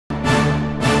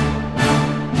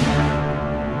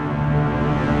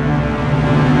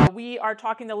are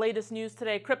talking the latest news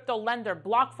today. Crypto lender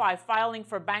BlockFi filing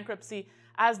for bankruptcy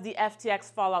as the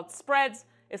FTX fallout spreads.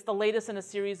 It's the latest in a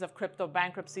series of crypto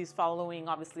bankruptcies following,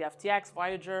 obviously, FTX,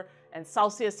 Voyager, and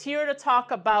Celsius. Here to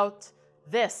talk about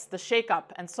this, the shakeup,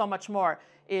 and so much more,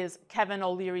 is Kevin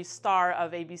O'Leary, star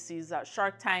of ABC's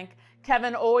Shark Tank.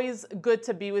 Kevin, always good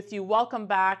to be with you. Welcome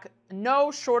back.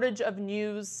 No shortage of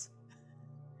news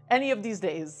any of these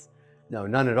days. No,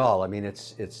 none at all. I mean,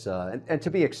 it's and to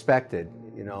be expected.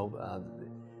 You know,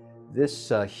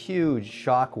 this huge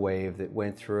shock wave that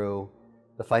went through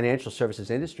the financial services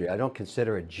industry. I don't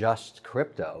consider it just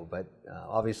crypto, but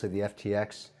obviously the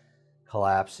FTX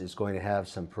collapse is going to have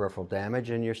some peripheral damage,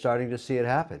 and you're starting to see it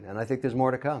happen. And I think there's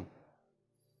more to come.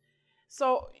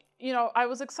 So, you know, I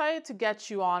was excited to get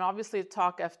you on, obviously, to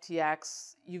talk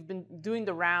FTX. You've been doing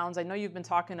the rounds. I know you've been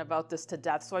talking about this to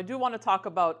death. So I do want to talk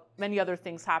about many other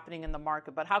things happening in the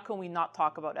market, but how can we not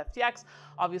talk about FTX?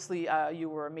 Obviously, you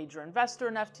were a major investor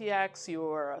in FTX. You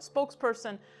were a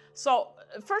spokesperson. So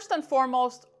first and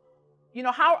foremost, you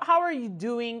know, how are you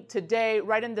doing today,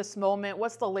 right in this moment?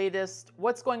 What's the latest?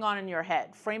 What's going on in your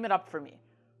head? Frame it up for me.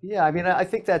 Yeah, I mean, I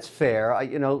think that's fair.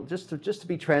 You know, just to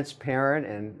be transparent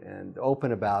and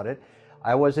open about it,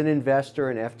 I was an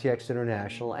investor in FTX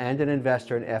International and an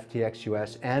investor in FTX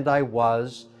US, and I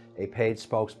was a paid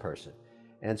spokesperson.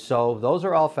 And so those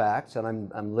are all facts, and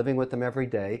I'm living with them every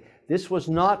day. This was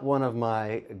not one of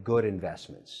my good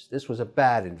investments. This was a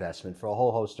bad investment for a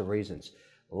whole host of reasons.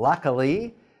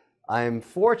 Luckily, I'm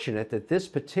fortunate that this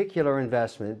particular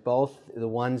investment, both the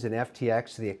ones in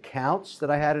FTX, the accounts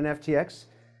that I had in FTX,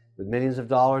 with millions of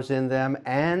dollars in them,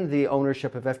 and the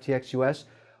ownership of FTX US,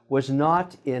 was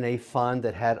not in a fund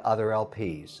that had other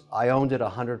LPs. I owned it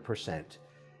 100%.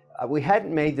 We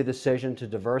hadn't made the decision to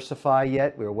diversify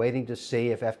yet. We were waiting to see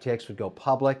if FTX would go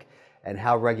public and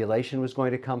how regulation was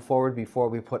going to come forward before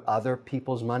we put other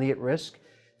people's money at risk.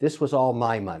 This was all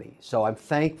my money, so I'm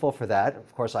thankful for that.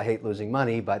 Of course, I hate losing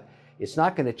money, but it's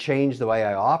not going to change the way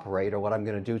I operate or what I'm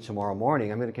going to do tomorrow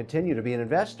morning. I'm going to continue to be an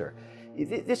investor.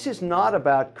 This is not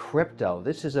about crypto.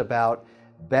 This is about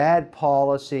bad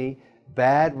policy,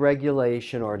 bad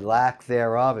regulation or lack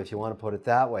thereof, if you want to put it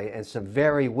that way, and some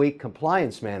very weak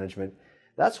compliance management.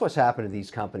 That's what's happened to these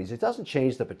companies. It doesn't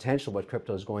change the potential of what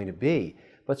crypto is going to be,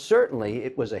 but certainly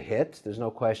it was a hit. There's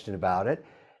no question about it.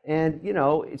 And, you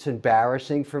know, it's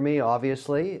embarrassing for me,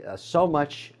 obviously. So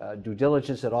much due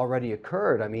diligence had already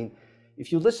occurred. I mean,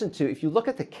 if you look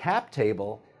at the cap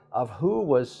table of who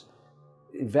was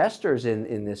investors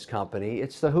in this company,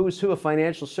 it's the who's who of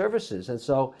financial services. And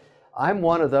so I'm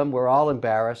one of them. We're all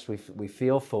embarrassed. We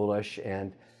feel foolish.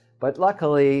 But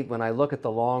luckily, when I look at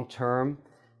the long term,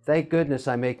 thank goodness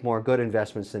I make more good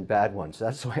investments than bad ones.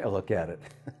 That's the way I look at it.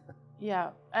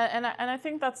 Yeah, and I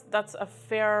think that's a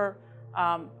fair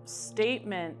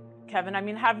statement, Kevin. I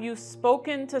mean, have you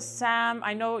spoken to Sam?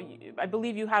 I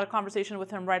believe you had a conversation with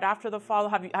him right after the fall.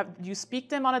 Do you speak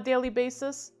to him on a daily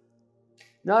basis?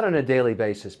 Not on a daily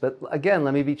basis, but again,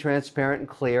 let me be transparent and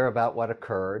clear about what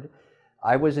occurred.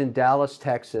 I was in Dallas,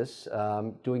 Texas,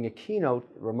 doing a keynote,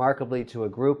 remarkably, to a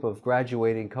group of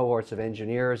graduating cohorts of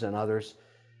engineers and others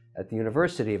at the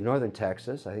University of Northern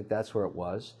Texas. I think that's where it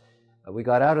was. We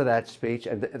got out of that speech,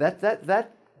 and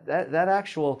that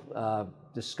actual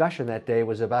discussion that day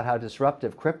was about how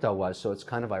disruptive crypto was, so it's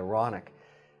kind of ironic.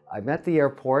 I'm at the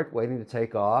airport waiting to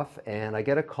take off, and I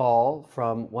get a call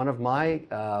from one of my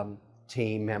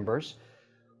team members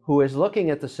who is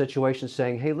looking at the situation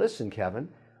saying, hey, listen, Kevin,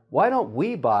 why don't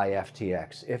we buy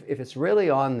FTX? If it's really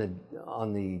on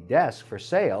the desk for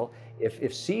sale, if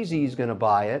CZ is going to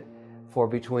buy it for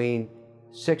between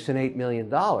 $6 and $8 million,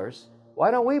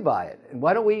 why don't we buy it? And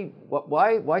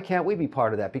why can't we be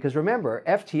part of that? Because remember,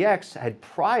 FTX had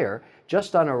prior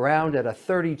just done a round at a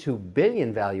 $32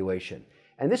 billion valuation.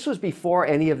 And this was before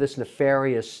any of this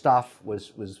nefarious stuff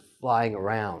was flying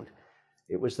around.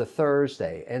 It was the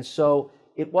Thursday. And so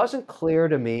it wasn't clear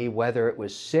to me whether it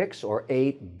was 6 or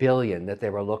 8 billion that they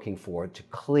were looking for to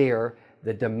clear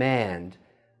the demand,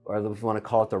 or if you want to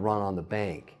call it the run on the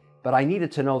bank. But I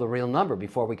needed to know the real number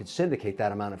before we could syndicate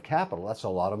that amount of capital. That's a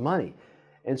lot of money.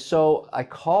 And so I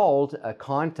called a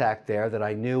contact there that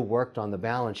I knew worked on the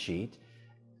balance sheet,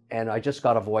 and I just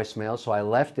got a voicemail, so I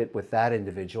left it with that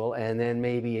individual. And then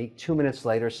maybe 2 minutes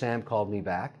later, Sam called me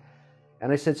back.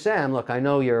 And I said, Sam, look, I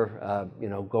know you're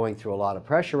going through a lot of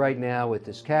pressure right now with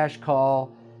this cash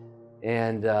call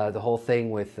and the whole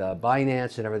thing with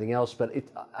Binance and everything else, but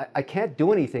I can't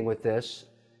do anything with this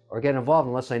or get involved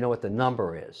unless I know what the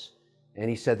number is. And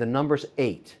he said, the number's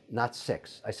 8, not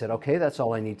 6. I said, okay, that's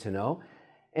all I need to know.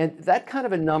 And that kind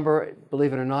of a number,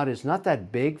 believe it or not, is not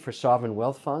that big for sovereign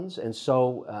wealth funds. And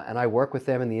so, and I work with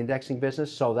them in the indexing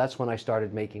business, so that's when I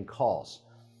started making calls.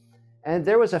 And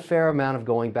there was a fair amount of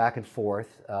going back and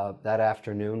forth. That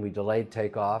afternoon, we delayed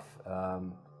takeoff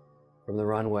from the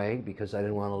runway because I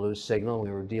didn't want to lose signal.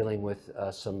 We were dealing with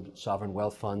some sovereign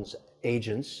wealth funds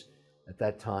agents at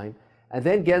that time. And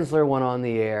then Gensler went on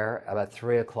the air about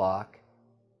 3 o'clock,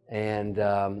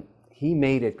 and he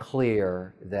made it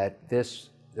clear that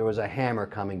there was a hammer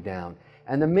coming down.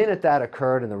 And the minute that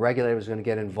occurred and the regulator was going to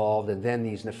get involved and then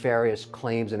these nefarious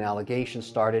claims and allegations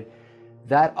started,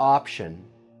 that option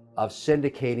of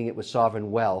syndicating it with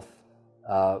sovereign wealth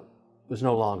was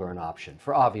no longer an option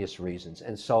for obvious reasons.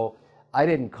 And so I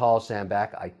didn't call Sam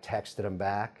back. I texted him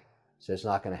back, said it's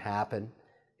not going to happen.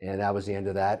 And that was the end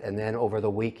of that. And then over the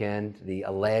weekend, the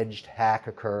alleged hack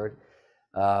occurred.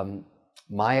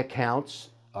 My accounts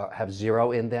have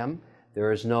zero in them.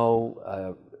 There is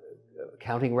no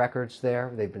accounting records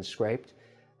there. They've been scraped.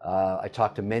 I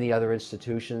talked to many other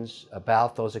institutions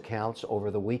about those accounts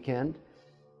over the weekend.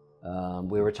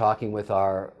 We were talking with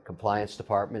our compliance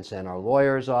departments and our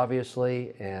lawyers,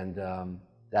 obviously, and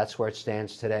that's where it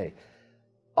stands today.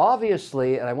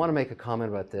 Obviously, and I want to make a comment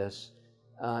about this,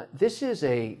 this is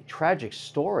a tragic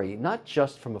story, not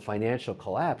just from a financial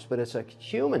collapse, but it's a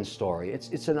human story.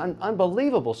 It's an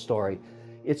unbelievable story.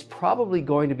 It's probably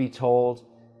going to be told,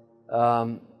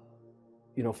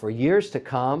 for years to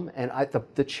come. And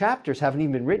the chapters haven't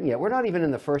even been written yet. We're not even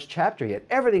in the first chapter yet.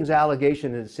 Everything's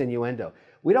allegation and insinuendo.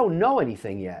 We don't know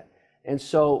anything yet. And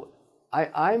so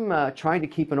I'm trying to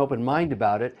keep an open mind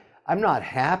about it. I'm not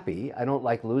happy. I don't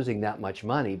like losing that much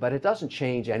money, but it doesn't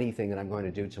change anything that I'm going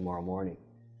to do tomorrow morning.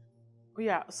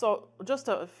 Yeah, so just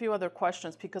a few other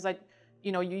questions, because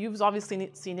you've obviously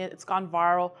seen it. It's gone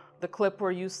viral. The clip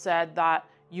where you said that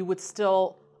you would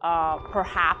still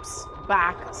perhaps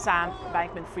back Sam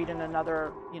Bankman-Fried in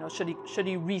another, should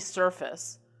he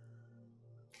resurface?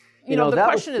 The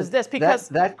question is this, because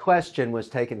that question was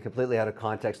taken completely out of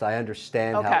context. I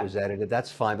understand how it was edited.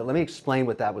 That's fine, but let me explain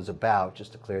what that was about,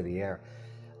 just to clear the air.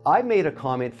 I made a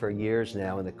comment for years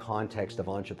now in the context of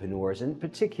entrepreneurs, and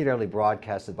particularly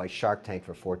broadcasted by Shark Tank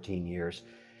for 14 years,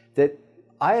 that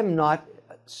I am not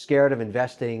scared of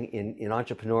investing in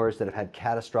entrepreneurs that have had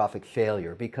catastrophic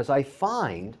failure, because I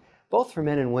find, both for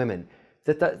men and women,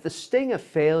 that the sting of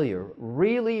failure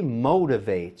really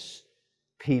motivates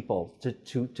people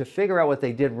to figure out what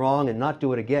they did wrong and not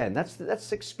do it again.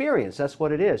 That's experience. That's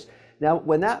what it is. Now,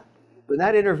 when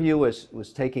that interview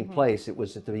was taking place, it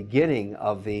was at the beginning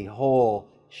of the whole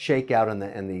shakeout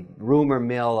and the rumor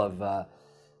mill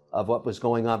of what was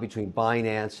going on between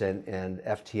Binance and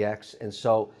FTX. And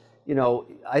so,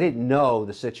 I didn't know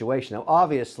the situation. Now,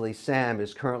 obviously, Sam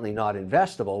is currently not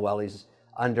investable while he's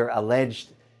under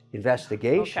alleged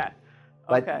investigation.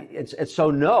 But it's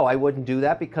so no, I wouldn't do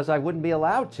that because I wouldn't be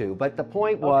allowed to. But the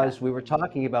point was, we were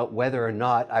talking about whether or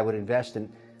not I would invest in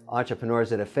entrepreneurs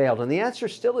that have failed, and the answer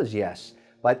still is yes.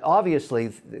 But obviously,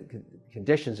 the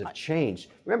conditions have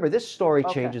changed. Remember, this story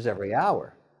changes every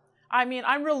hour. I mean,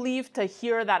 I'm relieved to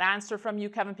hear that answer from you,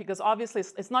 Kevin, because obviously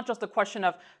it's not just a question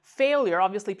of failure.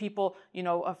 Obviously, people,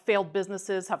 failed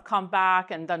businesses have come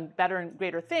back and done better and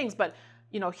greater things, but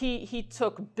he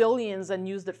took billions and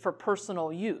used it for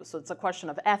personal use. So it's a question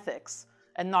of ethics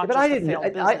and not just a failed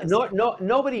business.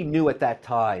 Nobody knew at that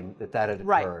time that had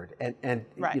occurred, and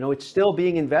it's still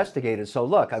being investigated. So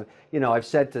look, I've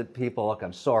said to people, look,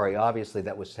 I'm sorry. Obviously,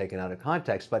 that was taken out of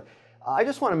context, but I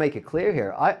just want to make it clear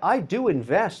here. I do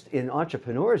invest in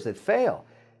entrepreneurs that fail.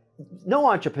 No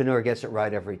entrepreneur gets it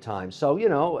right every time. So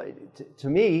to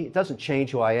me, it doesn't change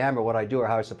who I am or what I do or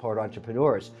how I support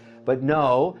entrepreneurs. But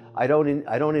no, I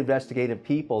don't investigate in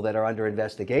people that are under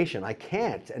investigation. I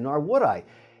can't, and nor would I.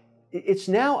 It's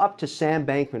now up to Sam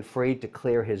Bankman-Fried to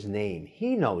clear his name.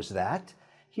 He knows that.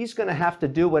 He's going to have to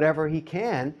do whatever he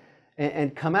can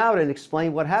and come out and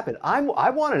explain what happened. I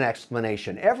want an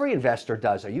explanation. Every investor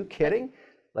does. Are you kidding?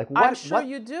 Like what? I'm sure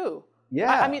you do.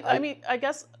 Yeah. I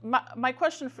guess my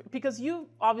question, because you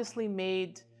obviously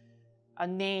made a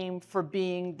name for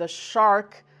being the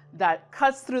shark that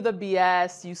cuts through the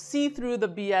BS. You see through the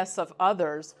BS of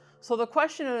others. So the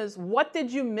question is, what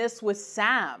did you miss with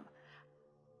Sam?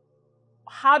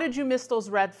 How did you miss those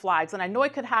red flags? And I know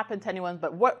it could happen to anyone,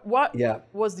 but what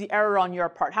was the error on your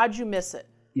part? How did you miss it?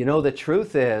 The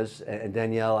truth is, and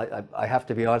Danielle, I have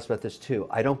to be honest about this too,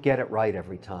 I don't get it right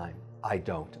every time. I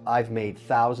don't. I've made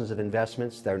thousands of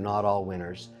investments. They're not all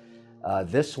winners.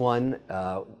 This one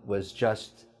was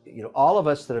just, all of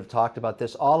us that have talked about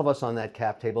this, all of us on that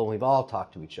cap table, and we've all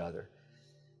talked to each other,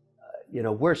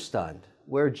 we're stunned.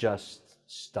 We're just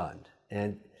stunned.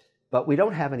 And but we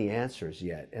don't have any answers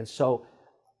yet. And so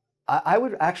I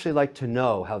would actually like to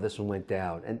know how this one went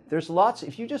down. And there's lots,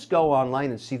 if you just go online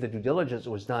and see the due diligence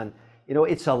that was done, you know,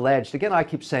 it's alleged. Again, I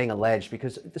keep saying alleged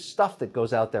because the stuff that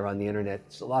goes out there on the internet,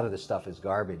 a lot of the stuff is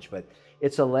garbage, but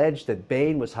it's alleged that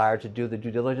Bain was hired to do the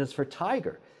due diligence for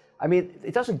Tiger. I mean,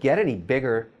 it doesn't get any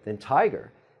bigger than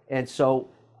Tiger. And so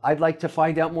I'd like to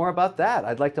find out more about that.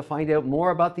 I'd like to find out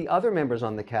more about the other members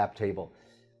on the cap table.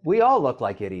 We all look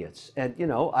like idiots. And, you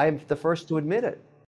know, I'm the first to admit it.